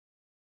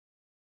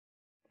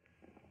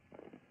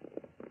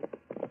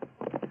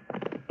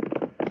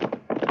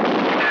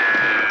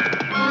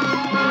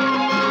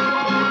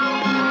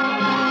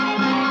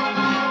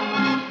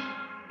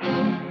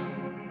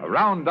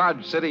Around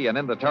Dodge City and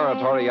in the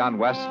territory on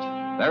West,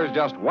 there's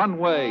just one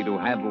way to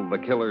handle the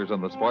killers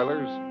and the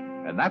spoilers,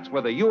 and that's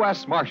with a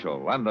U.S.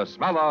 Marshal and the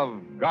smell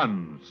of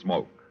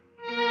Gunsmoke.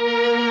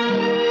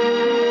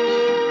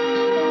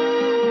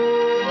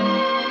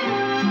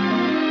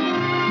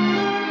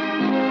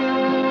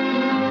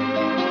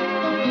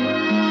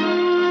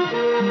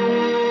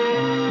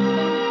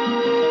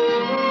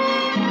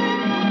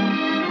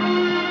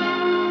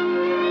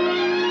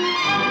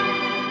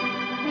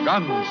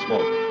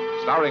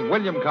 Gunsmoke, starring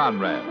William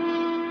Conrad,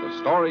 the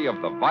story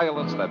of the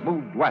violence that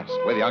moved west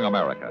with young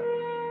America,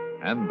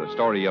 and the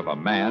story of a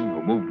man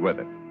who moved with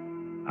it.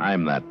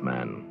 I'm that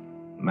man,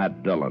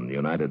 Matt Dillon,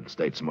 United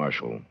States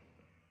Marshal.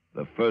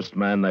 The first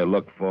man they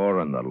look for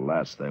and the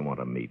last they want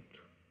to meet.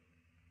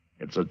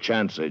 It's a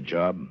chancy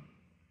job,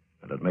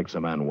 and it makes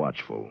a man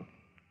watchful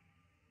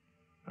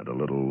and a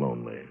little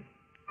lonely.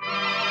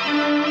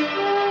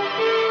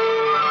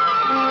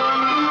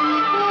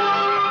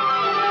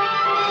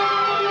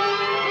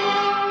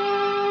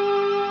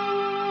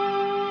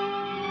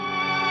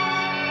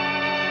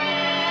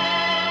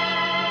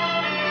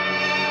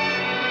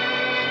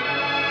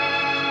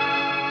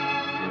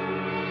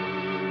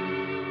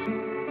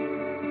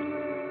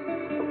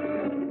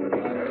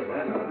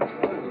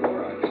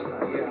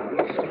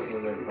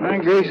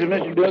 Gracious,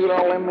 Mr. Dillon,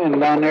 all them men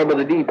down there by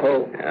the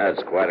depot. Yeah,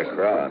 it's quite a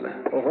crowd.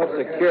 Well, what's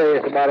so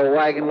curious about a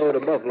wagon load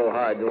of buffalo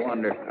hides, I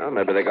wonder? Well,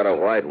 maybe they got a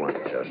white one,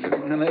 Chester.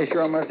 And they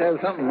sure must have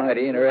something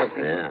mighty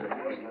interesting. Yeah.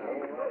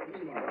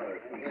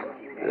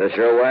 Is this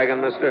your wagon,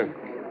 mister?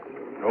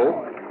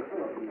 No.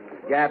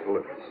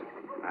 Gatlif's.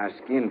 I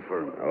skinned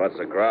for him. What's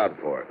the crowd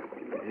for?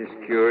 Just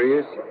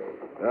curious.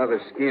 The other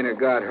skinner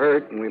got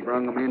hurt, and we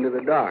brung him into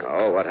the dock.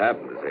 Oh, what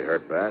happened? Is he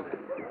hurt bad?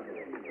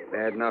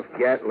 Bad enough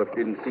Gatlif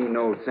didn't see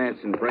no sense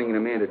in bringing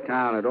him into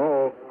town at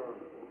all.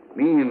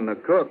 Me and the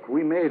cook,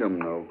 we made him,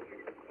 though.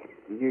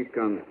 And here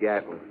comes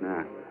Gatlif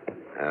now.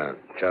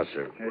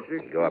 Chester, Yes, sir?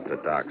 go up to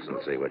Doc's and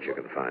see what you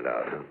can find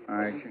out, huh? All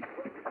right, sir.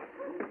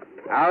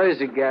 How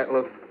is it,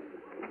 Gatlif?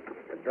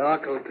 The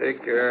doc will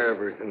take care of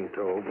everything,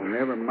 Tobe. Well,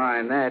 never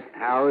mind that.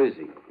 How is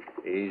he?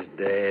 He's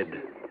dead.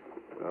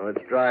 Well,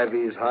 let's drive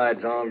these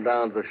hides on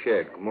down to the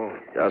shed. Come on.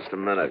 Just a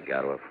minute,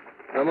 Gatliff.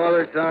 Some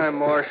other time,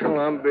 Marshal.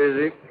 I'm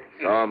busy.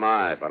 So am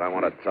I, but I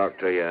want to talk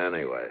to you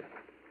anyway.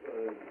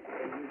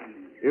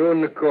 You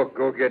and the cook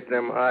go get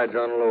them hides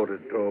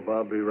unloaded, Tobe.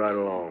 I'll be right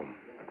along.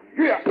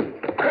 Yeah.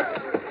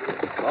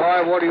 All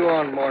right, what do you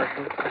want,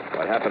 Marshal?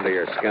 What happened to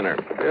your Skinner?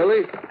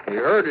 Billy? He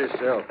hurt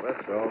himself,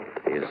 that's all.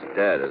 He's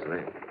dead, isn't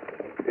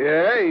he?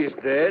 Yeah, he's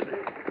dead.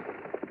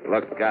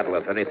 Look,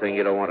 Gatliff, anything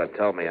you don't want to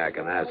tell me, I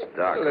can ask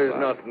Doc. Well, there's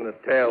about. nothing to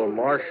tell,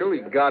 Marshal. He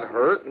got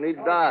hurt and he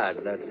died,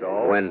 that's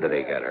all. When did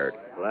he get hurt?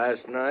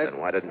 Last night. Then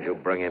why didn't you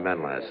bring him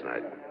in last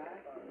night?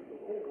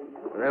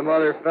 Them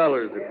other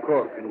fellers, the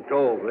cook and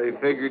Tobe, they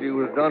figured he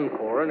was done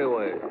for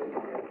anyway.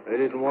 They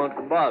didn't want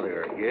to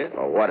bother, I guess.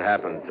 Well, what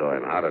happened to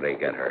him? How did he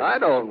get hurt? I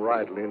don't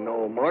rightly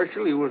know,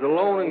 Marshal. He was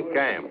alone in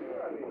camp.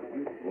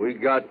 We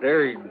got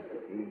there,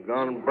 he'd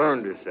gone and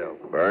burned himself.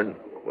 Burned?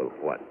 With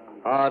what?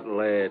 Hot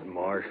lead,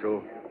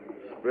 Marshal.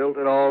 Spilt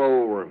it all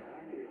over him.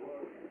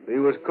 He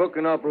was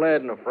cooking up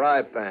lead in a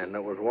fry pan.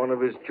 That was one of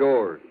his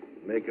chores,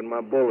 making my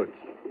bullets.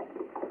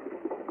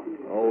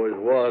 Always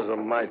was a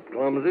mite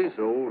clumsy,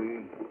 so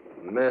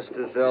he messed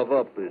himself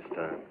up this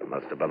time.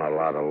 Must have been a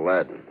lot of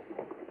lead.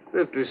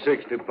 50,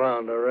 60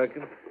 pounds, I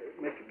reckon.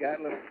 Mr.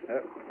 Gatlif,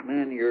 that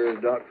man of yours,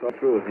 Doc, saw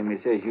through with him. He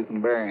says you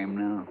can bury him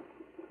now.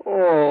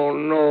 Oh,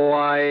 no,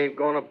 I ain't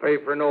going to pay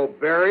for no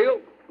burial.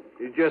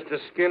 He's just a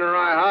skinner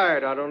I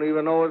hired. I don't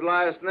even know his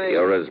last name.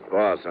 You're his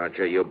boss, aren't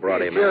you? You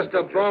brought him in. He's just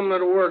a bum that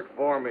worked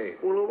for me.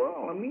 Well,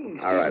 all I mean...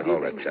 All right,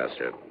 hold it,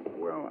 Chester.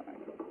 Well,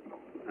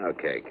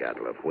 Okay,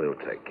 Gatliff, we'll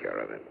take care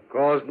of him.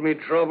 Caused me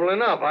trouble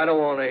enough. I don't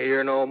want to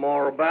hear no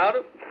more about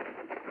it.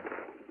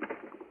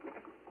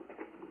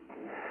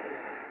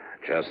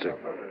 Chester,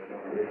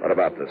 what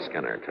about the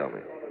Skinner? Tell me.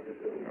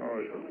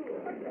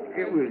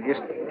 it was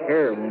just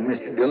terrible,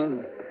 Mr.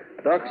 Dillon.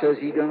 Doc says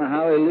he don't know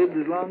how he lived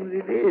as long as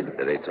he did.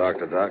 Did he talk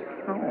to Doc?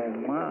 Oh,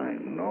 my,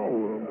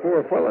 no.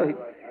 Poor fellow.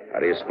 How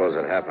do you suppose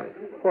it happened?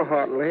 Poor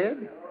hot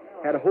lead.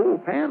 Had a whole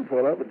pan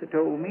full of it, they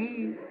told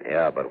me.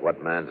 Yeah, but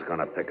what man's going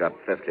to pick up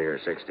 50 or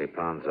 60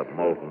 pounds of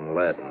molten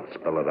lead and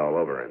spill it all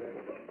over him?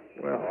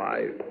 Well,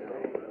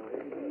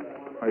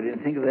 I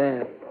didn't think of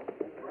that.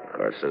 Of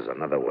course, there's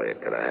another way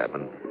it could have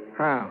happened.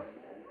 How?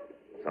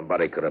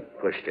 Somebody could have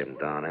pushed him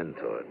down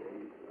into it.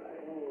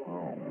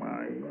 Oh,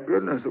 my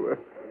goodness.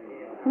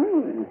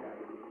 Who?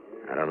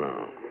 I don't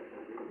know.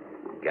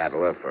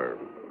 Gatliff or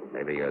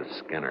maybe a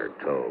Skinner,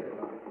 Tobe.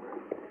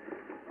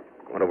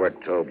 Wonder where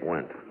Tobe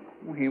went.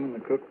 Well, him and the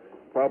cook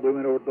probably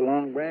went over to the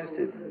Long Branch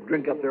to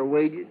drink up their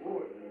wages.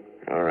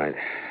 All right.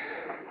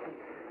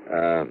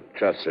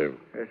 Chester,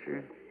 Yes,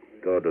 sir.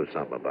 go do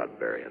something about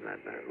burying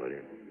that man, will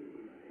you?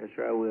 Yes,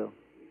 sir, I will.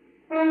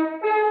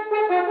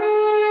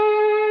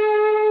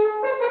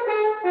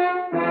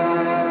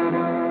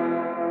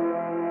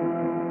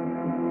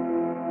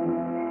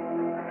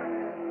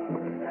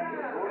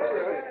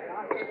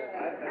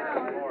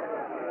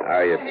 How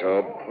are you,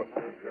 Tobe?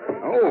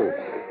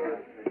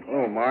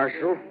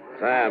 Marshal.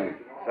 Sam,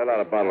 sell out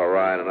a bottle of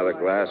rye and another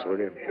glass, will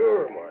you?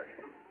 Sure,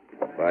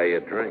 Marshal. Buy you a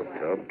drink,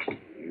 Tub.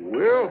 You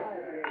will?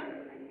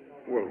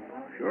 Well,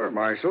 sure,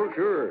 Marshal,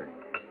 sure.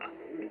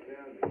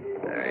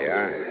 There you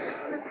are.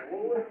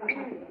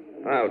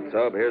 Well,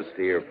 Tub, here's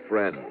to your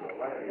friend,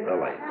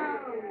 Billy.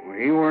 Well,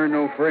 he weren't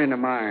no friend of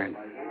mine,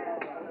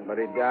 but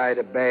he died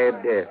a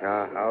bad death.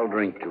 I'll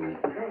drink to him.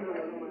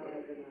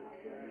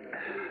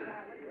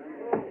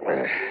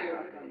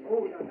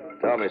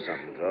 Tell me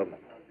something, Tub.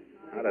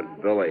 How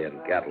did Billy and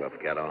Gatliff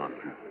get on?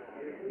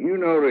 You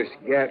noticed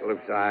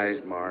Gatliff's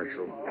eyes,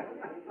 Marshal.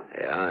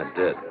 Yeah, I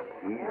did.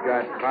 He's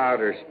got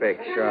powder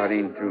specks shot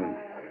into him.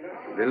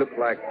 They look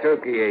like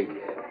turkey eggs.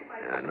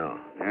 Yeah, I know.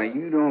 Now,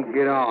 you don't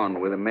get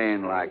on with a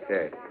man like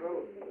that.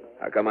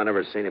 How come I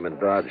never seen him in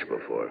Dodge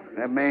before?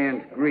 That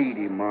man's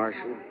greedy,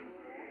 Marshal.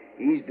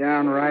 He's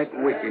downright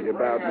wicked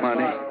about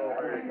money.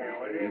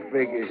 He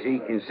figures he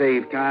can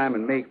save time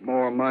and make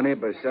more money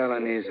by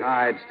selling his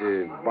hides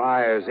to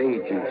buyers'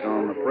 agents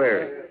on the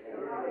prairie.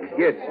 He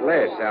gets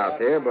less out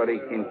there, but he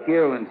can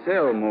kill and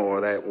sell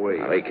more that way.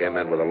 Well, he came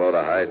in with a load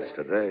of hides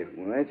today.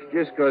 Well, that's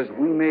just because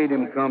we made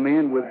him come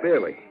in with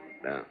Billy.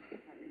 Yeah.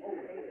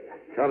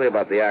 Tell me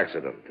about the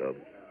accident, Tub.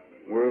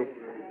 Well,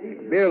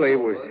 Billy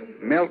was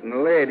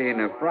melting lead in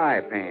a fry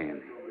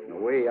pan. The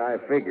way I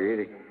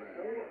figure it,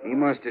 he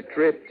must have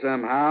tripped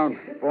somehow and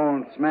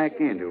fallen smack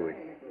into it.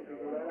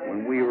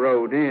 When we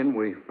rode in,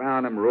 we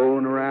found him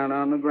rolling around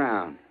on the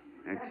ground.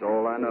 That's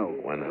all I know.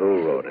 When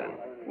who rode in?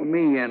 Well,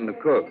 me and the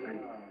cook.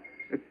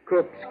 The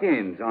cook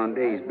skins on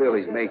days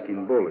Billy's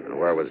making bullets. And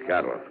where was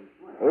Gatliff?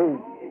 Oh,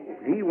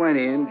 he went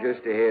in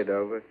just ahead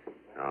of us.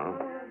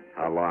 Oh?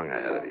 How long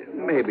ahead of you?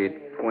 Maybe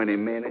 20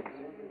 minutes.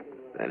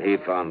 And he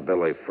found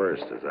Billy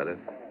first, is that it?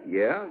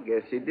 Yeah,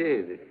 guess he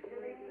did.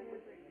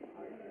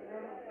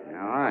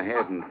 Now, I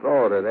hadn't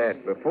thought of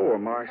that before,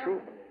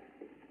 Marshal.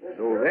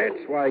 So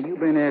that's why you've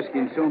been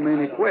asking so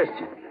many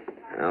questions.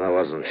 Well, I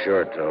wasn't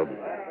sure, Tobe.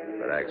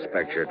 But I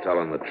expect you're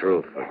telling the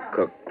truth. The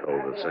cook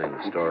told the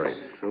same story.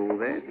 So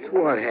that's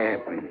what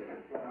happened.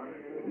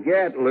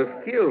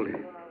 Gatliff killed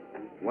him.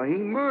 Why, he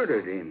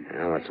murdered him.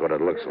 Yeah, that's what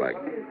it looks like.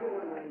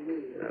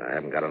 But I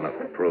haven't got enough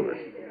to prove it.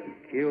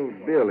 He killed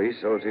Billy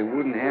so's he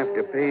wouldn't have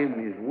to pay him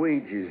his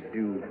wages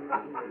due.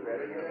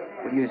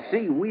 Well, you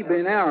see, we've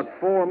been out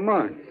 4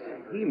 months.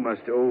 He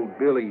must have owed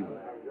Billy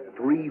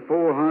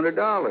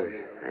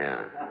 $300-400.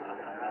 Yeah.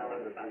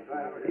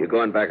 You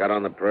going back out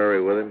on the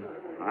prairie with him?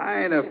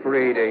 I ain't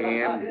afraid of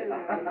him.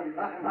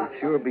 I'll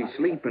sure be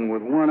sleeping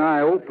with one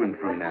eye open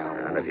from now on.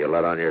 And if you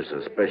let on your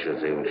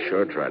suspicions, he'll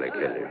sure try to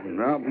kill you.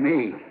 Not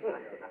me.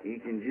 He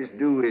can just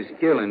do his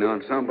killing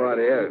on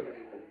somebody else.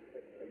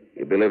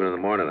 You'll be leaving in the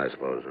morning, I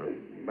suppose, huh?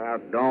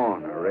 About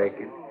dawn, I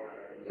reckon.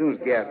 As soon as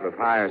Gatliff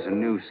hires a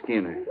new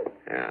skinner.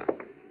 Yeah.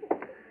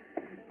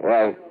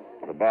 Well,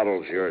 the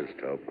bottle's yours,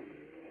 Tobe.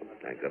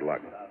 And good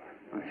luck.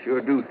 I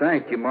sure do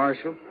thank you,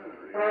 Marshal.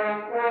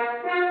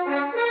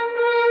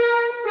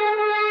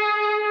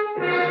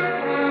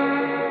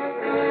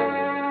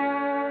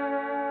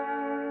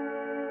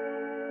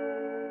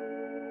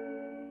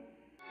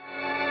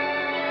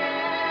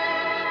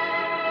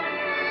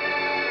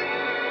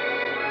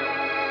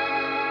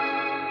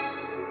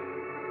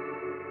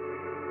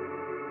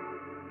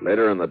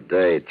 Later in the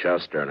day,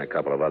 Chester and a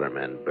couple of other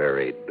men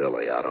buried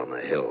Billy out on the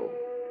hill.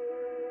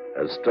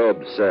 As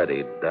Tobe said,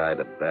 he'd died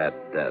a bad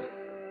death,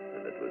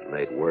 and it was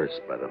made worse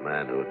by the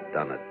man who had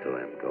done it to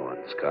him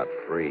going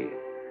scot-free.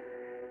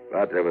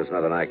 But there was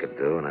nothing I could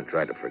do, and I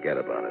tried to forget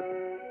about it.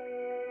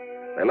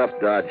 They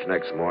left Dodge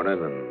next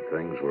morning, and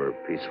things were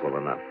peaceful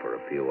enough for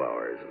a few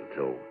hours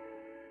until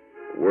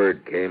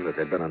word came that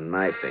there'd been a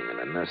knifing in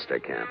a Nestor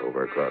camp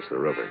over across the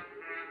river.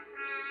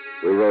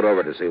 We rode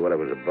over to see what it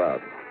was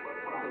about.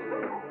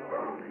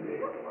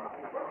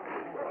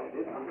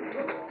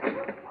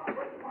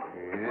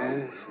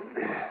 Yes.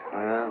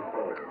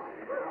 Well,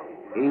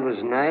 he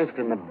was knifed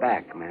in the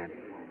back, man.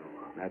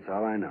 That's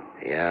all I know.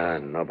 Yeah,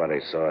 and nobody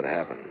saw it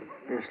happen.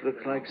 This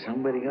looks like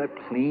somebody got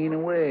clean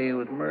away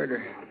with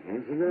murder.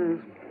 Yes, it is.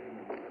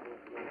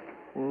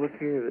 Well, look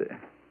here.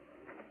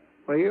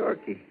 Why,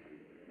 Yorkie.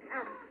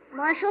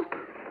 Marshal?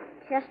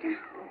 Chester?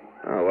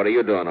 Oh, what are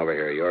you doing over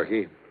here,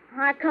 Yorkie?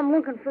 I come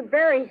looking for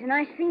berries, and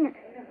I seen it.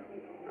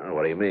 Oh,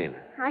 what do you mean?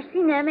 I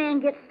seen that man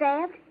get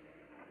stabbed.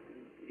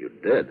 You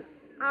did?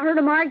 I heard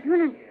him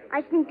arguing, and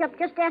I sneaked up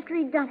just after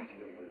he'd done it.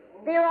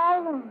 They were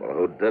all alone. Well,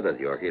 who did it,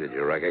 Yorkie? Did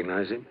you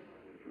recognize him?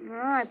 No,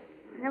 I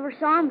never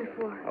saw him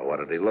before. Oh, what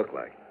did he look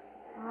like?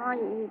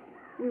 Oh,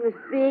 he was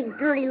big,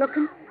 dirty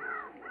looking.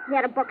 He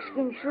had a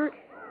buckskin shirt.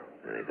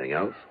 Anything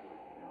else?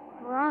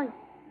 Well,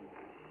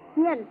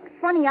 he had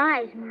funny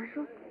eyes,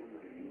 Marshal.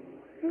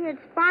 He had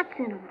spots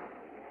in them.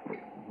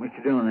 What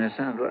you doing there?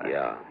 Sounds like...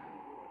 Yeah.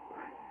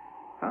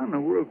 How in the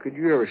world could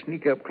you ever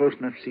sneak up close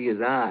enough to see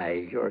his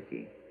eyes,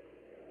 Yorkie?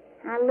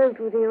 I lived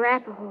with the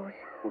Arapahoes.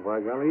 Well, by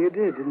golly, you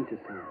did, didn't you,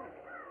 son?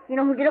 You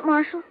know who did it,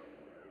 Marshal?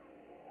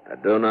 I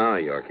do now,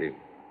 Yorkie.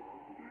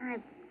 I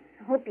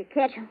hope you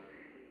catch him.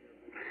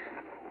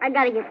 I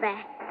gotta get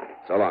back.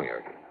 So long,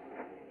 Yorkie.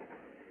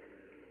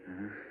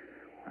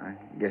 I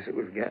I guess it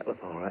was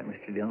Gatliff, all right,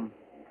 Mr. Dillon.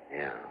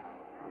 Yeah.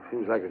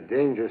 Seems like a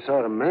dangerous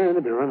sort of man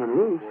to be running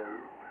loose.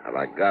 Well,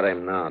 I got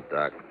him now,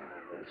 Doc.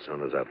 As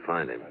soon as I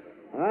find him.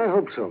 I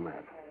hope so,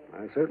 Matt.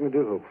 I certainly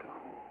do hope so.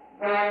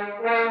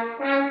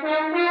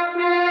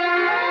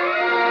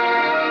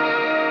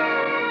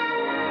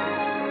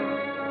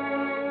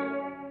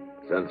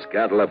 Since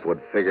Gatliff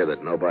would figure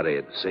that nobody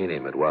had seen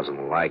him, it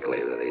wasn't likely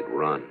that he'd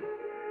run.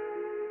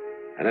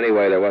 And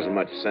anyway, there wasn't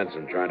much sense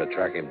in trying to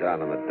track him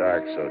down in the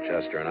dark, so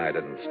Chester and I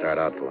didn't start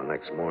out till the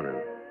next morning.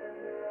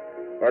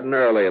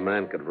 Ordinarily, a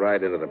man could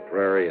ride into the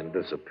prairie and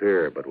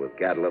disappear, but with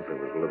Gatliff, it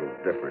was a little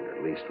different.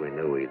 At least we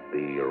knew he'd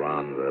be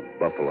around the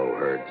buffalo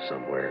herd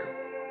somewhere.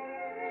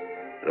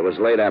 But it was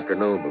late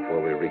afternoon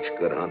before we reached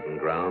good hunting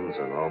grounds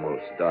and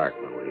almost dark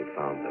when we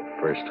found the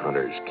first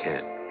hunter's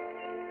camp.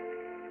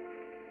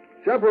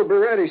 Supper will be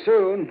ready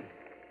soon.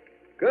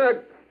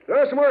 Cook,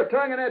 throw some more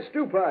tongue in that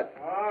stew pot.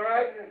 All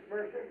right, Miss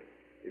Mercer.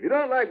 If you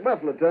don't like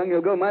buffalo tongue,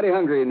 you'll go mighty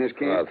hungry in this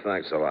Well, camp.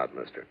 thanks a lot,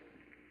 mister.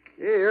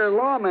 Hey, you're a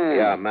lawman.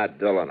 Yeah, Matt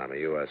Dillon. I'm a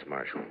U.S.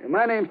 Marshal. And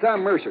my name's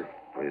Tom Mercer.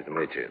 Pleased to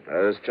meet you.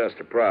 This is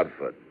Chester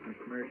Proudfoot.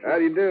 How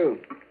do you do?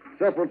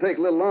 Supper will take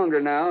a little longer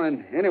now,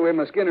 and anyway,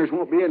 my skinners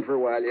won't be in for a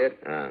while yet.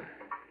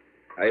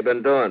 How you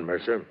been doing,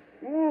 Mercer?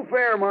 Oh,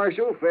 fair,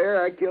 Marshal,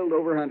 fair. I killed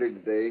over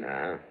 100 today.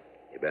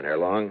 You been here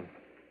long?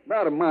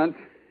 About a month.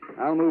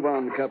 I'll move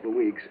on in a couple of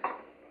weeks.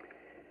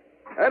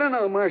 I don't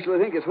know, Marshal. I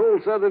think this whole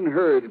southern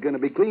herd's going to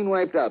be clean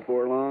wiped out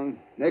before long.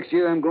 Next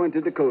year, I'm going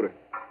to Dakota.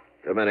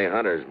 Too many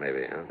hunters,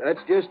 maybe, huh? That's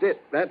just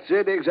it. That's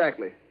it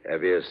exactly.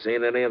 Have you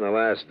seen any in the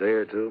last day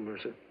or two,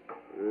 Mercer?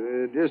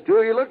 Just who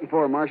are you looking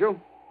for, Marshal?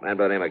 Man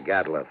by the name of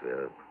Gatliff,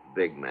 a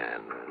big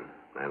man.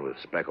 A man with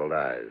speckled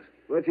eyes.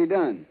 What's he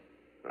done?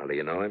 Well, do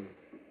you know him?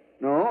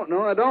 No,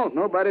 I don't.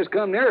 Nobody's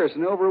come near us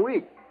in over a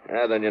week.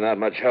 Yeah, then you're not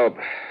much help.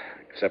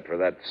 Except for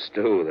that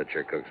stew that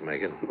your cook's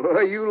making.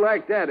 Boy, you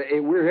like that. Hey,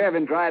 we're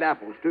having dried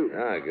apples, too.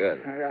 Ah,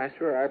 good. I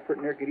swear our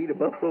pretty near could eat a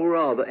buffalo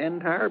raw, the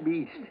entire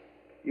beast.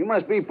 You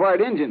must be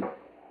part Injun.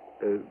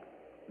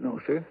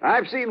 No, sir.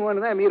 I've seen one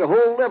of them eat a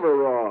whole liver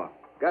raw.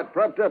 Got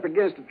propped up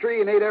against a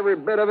tree and ate every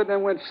bit of it,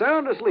 then went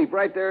sound asleep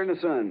right there in the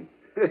sun.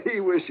 He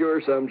was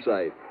sure some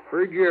sight.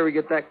 Where'd you ever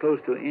get that close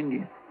to an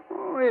Indian?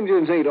 Oh,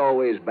 Indians ain't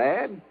always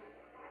bad.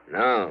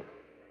 No.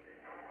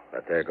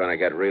 But they're going to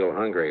get real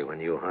hungry when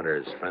you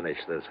hunters finish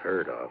this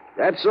herd off.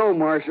 That's so,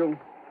 Marshal.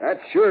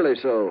 That's surely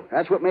so.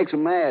 That's what makes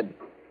 'em mad.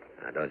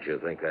 Now, don't you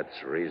think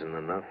that's reason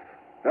enough?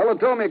 Fellow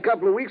told me a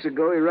couple of weeks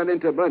ago he run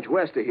into a bunch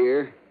west of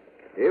here.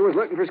 He was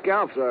looking for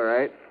scalps, all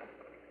right.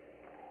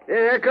 Hey,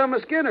 here come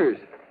the Skinners.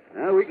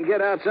 Now we can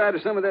get outside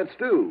of some of that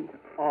stew.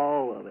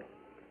 All of it.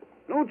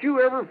 Don't you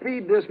ever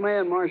feed this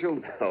man,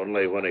 Marshal?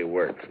 Only when he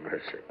works,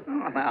 Mercer.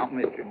 Oh, now,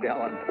 Mr.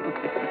 Dillon.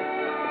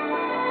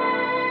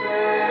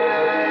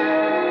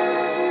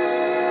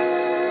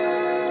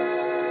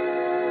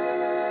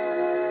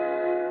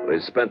 We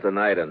spent the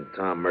night in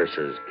Tom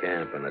Mercer's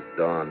camp, and at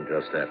dawn,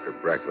 just after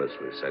breakfast,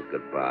 we said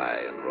goodbye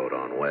and rode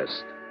on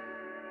west.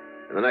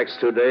 In the next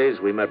 2 days,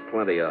 we met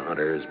plenty of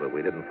hunters, but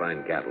we didn't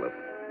find Gatliff.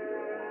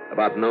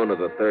 About noon of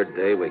the third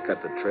day, we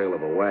cut the trail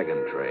of a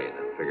wagon train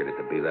and figured it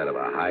to be that of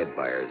a hide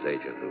buyer's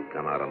agent who'd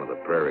come out onto the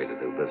prairie to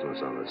do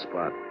business on the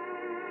spot.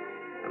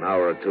 An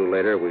hour or two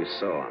later, we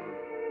saw him.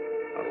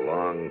 A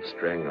long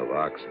string of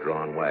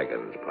ox-drawn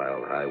wagons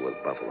piled high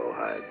with buffalo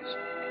hides.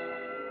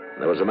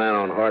 There was a man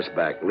on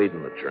horseback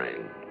leading the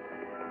train.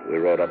 We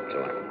rode up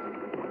to him.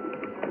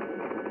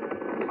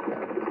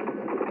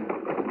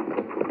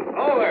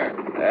 Oh, there.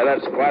 Yeah,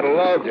 that's quite a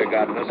load you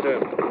got, mister.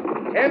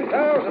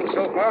 10,000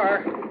 so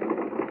far.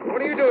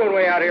 What are you doing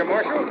way out here,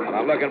 Marshal? Well,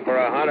 I'm looking for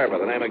a hunter by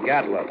the name of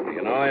Gatliff. Do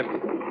you know him?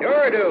 Sure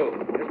I do.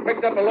 Just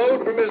picked up a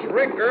load from his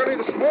rig early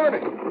this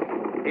morning.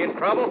 He in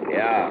trouble?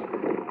 Yeah.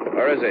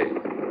 Where is he?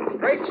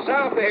 Straight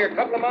south of here, a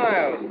couple of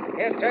miles.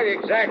 Can't tell you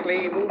exactly.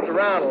 He moves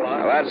around a lot.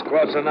 Well, that's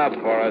close enough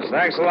for us.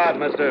 Thanks a lot,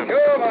 mister.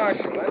 Sure,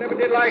 Marshal. I never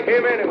did like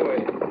him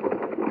anyway.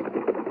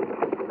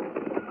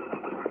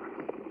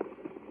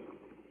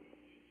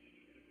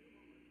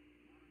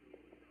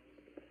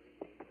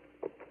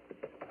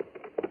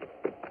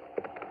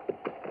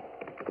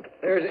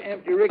 There's an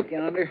empty rick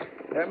yonder.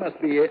 That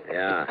must be it.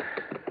 Yeah,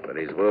 but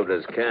he's moved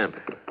his camp.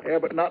 Yeah,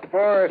 but not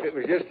far if it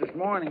was just this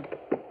morning.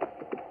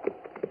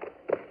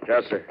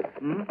 Chester.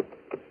 Hmm?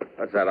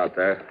 What's that out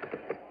there?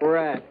 Where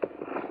at?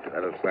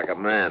 That looks like a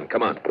man.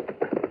 Come on.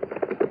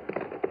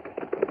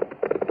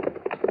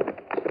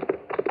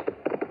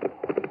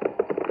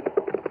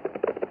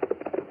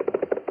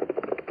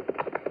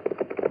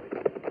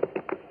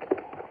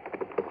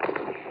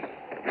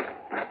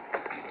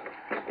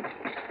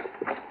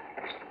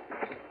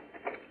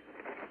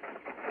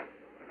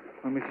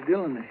 Well, Mr.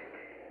 Dillon,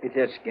 it's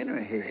that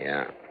Skinner here.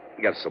 Yeah.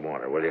 Get some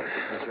water, will you?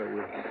 Yes, I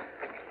will.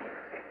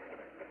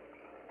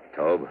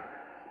 Tobe.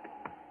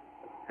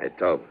 Hey,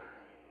 Tobe.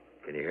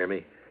 Can you hear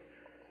me?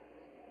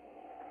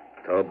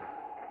 Tobe?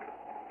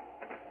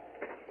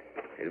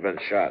 He's been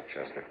shot,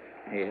 Chester.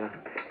 Yeah.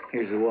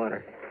 Here's the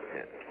water.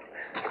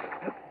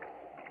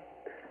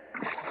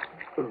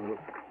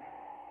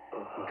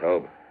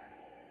 Tobe.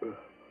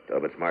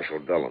 Tobe, it's Marshal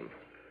Dillon.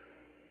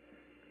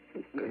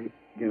 Okay,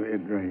 give me a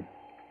drink.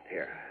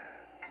 Here.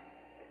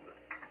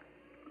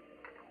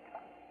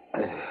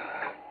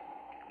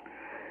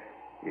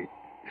 He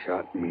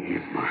shot me,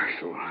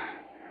 Marshal.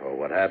 Oh,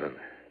 what happened?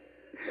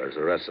 Where's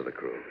the rest of the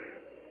crew?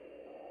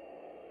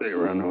 They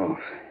run off.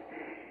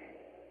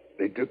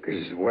 They took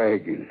his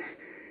wagon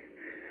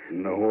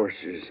and the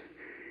horses.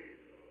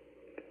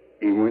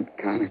 He went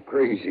kind of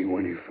crazy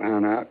when he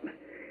found out.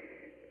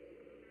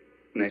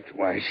 And that's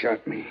why he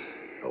shot me.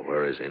 Oh,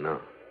 where is he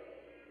now?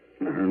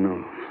 I don't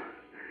know.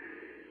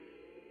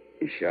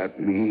 He shot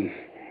me.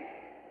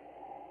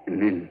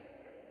 And then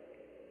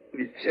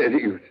he said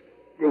he was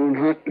going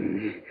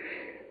hunting.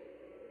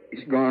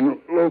 He's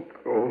gone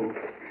loco.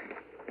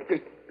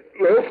 Just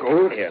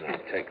loco. Here, now,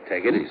 take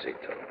it easy,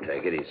 Tobe.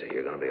 Take it easy.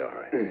 You're going to be all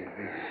right.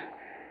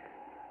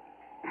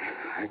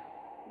 I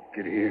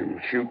could hear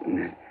him shooting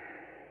at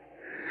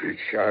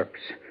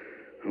sharps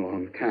a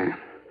long time.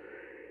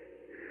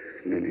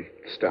 And then he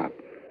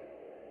stopped.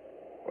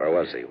 Where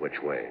was he?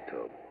 Which way,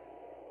 Tobe?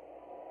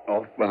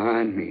 Off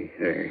behind me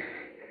there.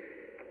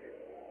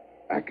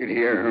 I could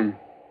hear him.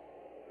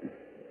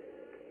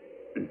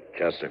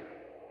 Chester,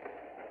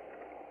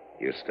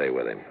 you stay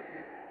with him.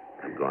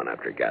 I'm going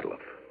after Gatliff.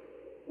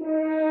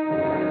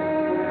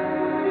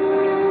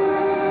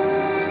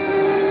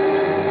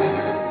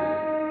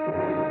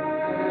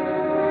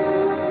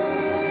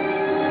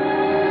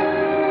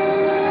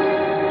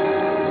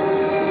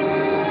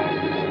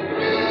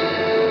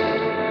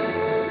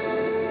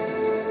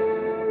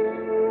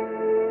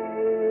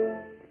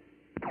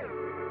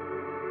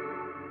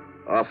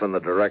 Off in the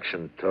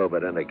direction Tobe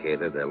had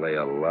indicated, there lay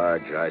a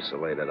large,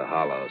 isolated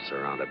hollow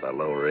surrounded by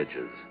low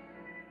ridges.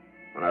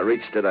 When I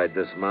reached it, I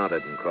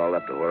dismounted and crawled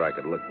up to where I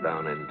could look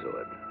down into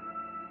it.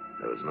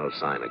 There was no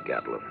sign of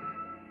Gatliff.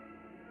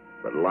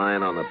 But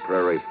lying on the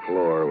prairie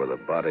floor were the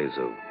bodies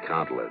of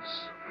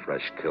countless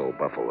fresh-killed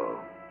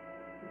buffalo.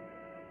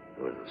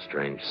 It was a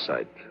strange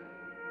sight.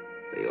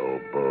 The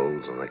old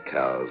bulls and the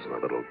cows and the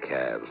little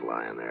calves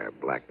lying there,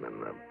 blackening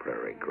the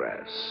prairie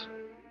grass.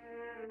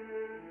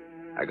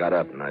 I got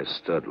up and I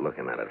stood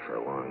looking at it for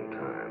a long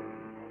time.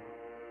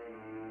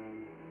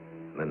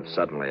 Then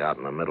suddenly, out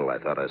in the middle, I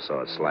thought I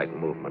saw a slight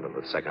movement, and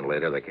a second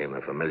later there came the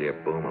familiar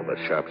boom of a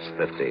Sharp's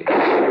 50.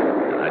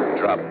 And I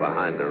dropped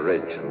behind the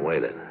ridge and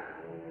waited.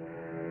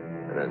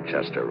 And then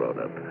Chester rode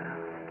up.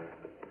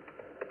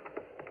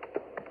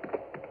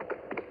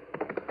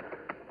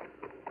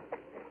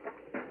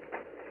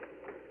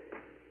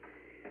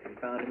 You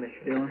found him,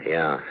 Mr. Dillon?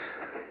 Yeah.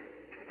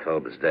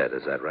 Tobe is dead,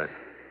 is that right?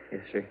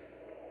 Yes, sir.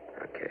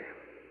 Okay.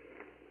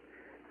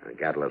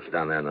 Gatliff's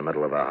down there in the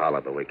middle of a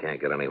hollow, but we can't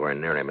get anywhere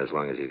near him as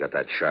long as he's got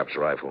that Sharp's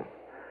rifle.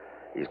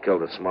 He's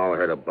killed a small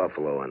herd of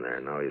buffalo in there.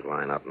 Now he's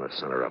lying out in the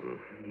center of them.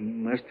 He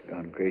must have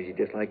gone crazy,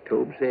 just like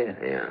Tobe said.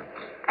 Yeah.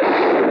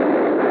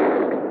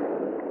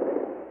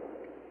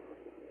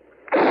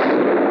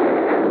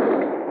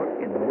 What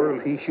in the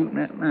world is he shooting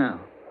at now?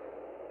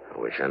 I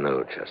wish I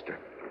knew, Chester.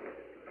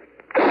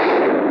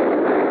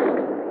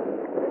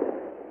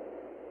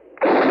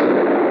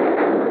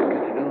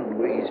 Mr. Dillon, the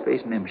way he's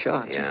facing them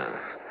shots. Yeah.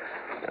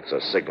 That's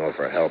a signal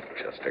for help,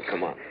 Chester.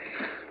 Come on.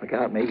 Look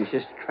out, maybe it's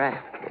just a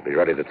trap. We'll be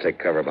ready to take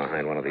cover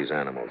behind one of these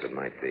animals. It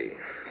might be.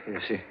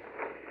 Yes, sir.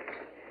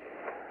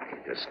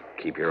 Just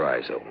keep your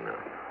eyes open now.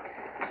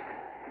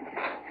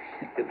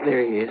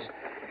 There he is,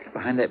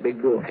 behind that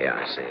big bull. Yeah,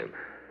 I see him.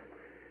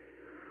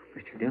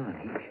 Mr.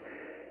 Dillon,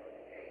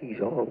 he's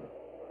all...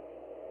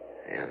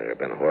 Yeah, there have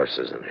been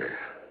horses in here.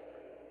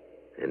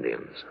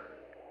 Indians.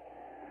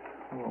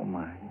 Oh,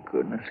 my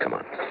goodness. Come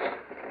on.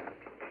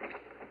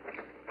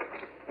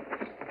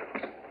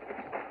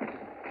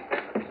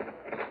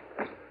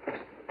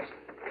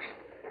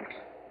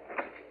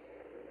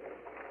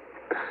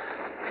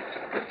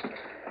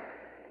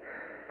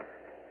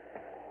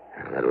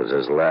 That was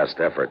his last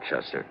effort,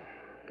 Chester.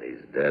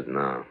 He's dead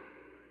now.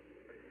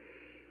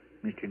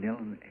 Mr.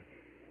 Dillon,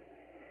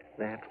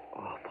 that's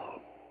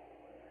awful.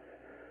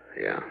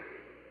 Yeah.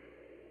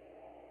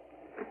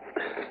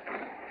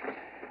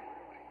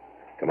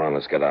 Come on,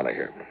 let's get out of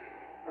here.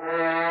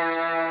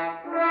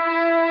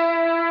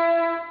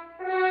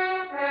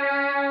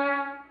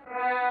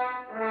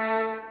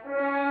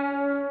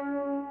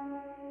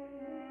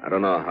 I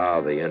don't know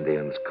how the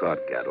Indians caught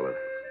Gatliff.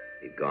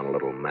 He'd gone a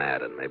little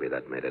mad, and maybe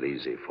that made it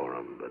easy for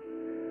him, but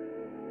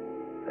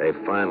they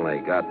finally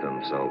got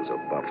themselves a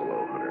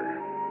buffalo hunter.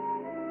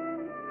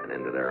 And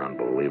into their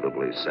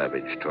unbelievably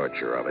savage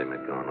torture of him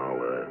had gone all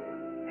the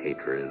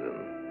hatred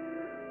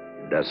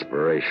and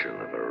desperation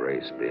of a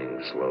race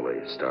being slowly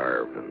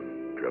starved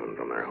and driven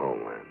from their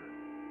homeland.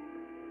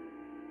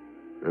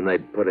 Then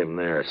they'd put him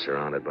there,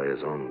 surrounded by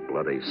his own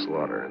bloody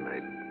slaughter, and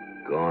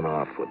they'd gone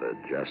off with a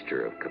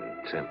gesture of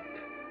contempt,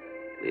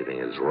 leaving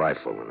his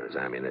rifle and his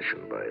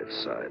ammunition by his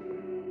side.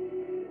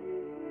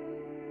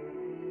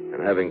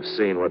 And having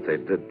seen what they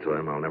did to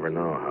him, I'll never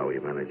know how he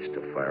managed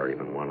to fire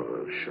even one of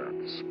those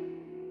shots.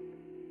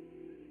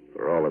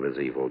 For all of his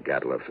evil,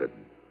 Gatliff had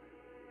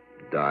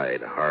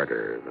died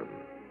harder than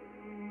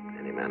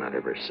any man I'd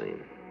ever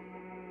seen.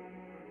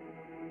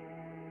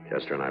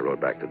 Chester and I rode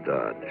back to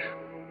Dodge.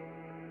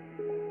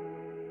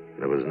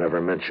 It was never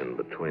mentioned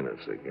between us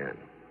again.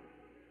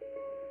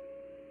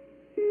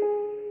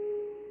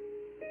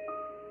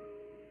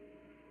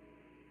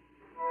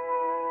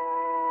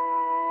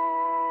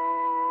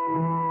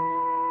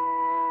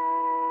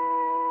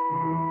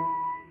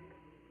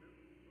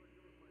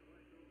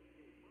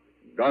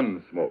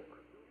 Gunsmoke.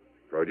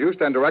 Produced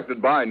and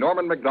directed by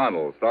Norman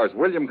McDonald, stars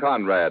William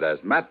Conrad as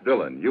Matt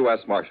Dillon,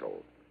 U.S.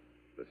 Marshal.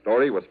 The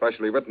story was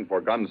specially written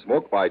for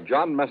Gunsmoke by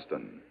John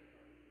Meston.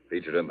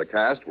 Featured in the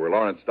cast were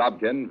Lawrence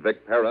Dobkin,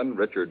 Vic Perrin,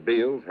 Richard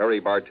Beals, Harry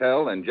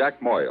Bartell, and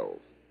Jack Moyles.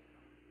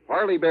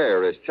 Parley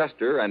Bear is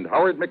Chester, and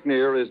Howard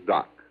McNear is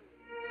Doc.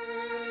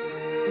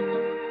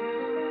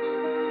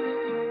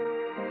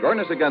 Join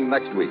us again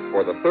next week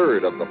for the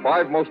third of the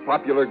 5 most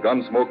popular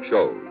Gunsmoke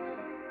shows.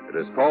 It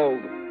is called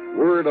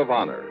Word of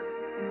Honor.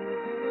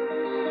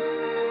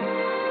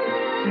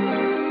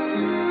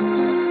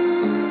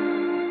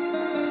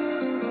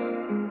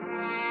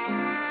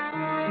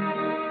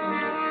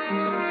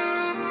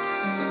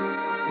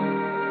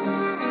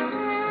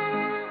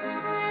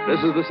 This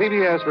is the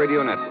CBS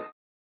Radio Network.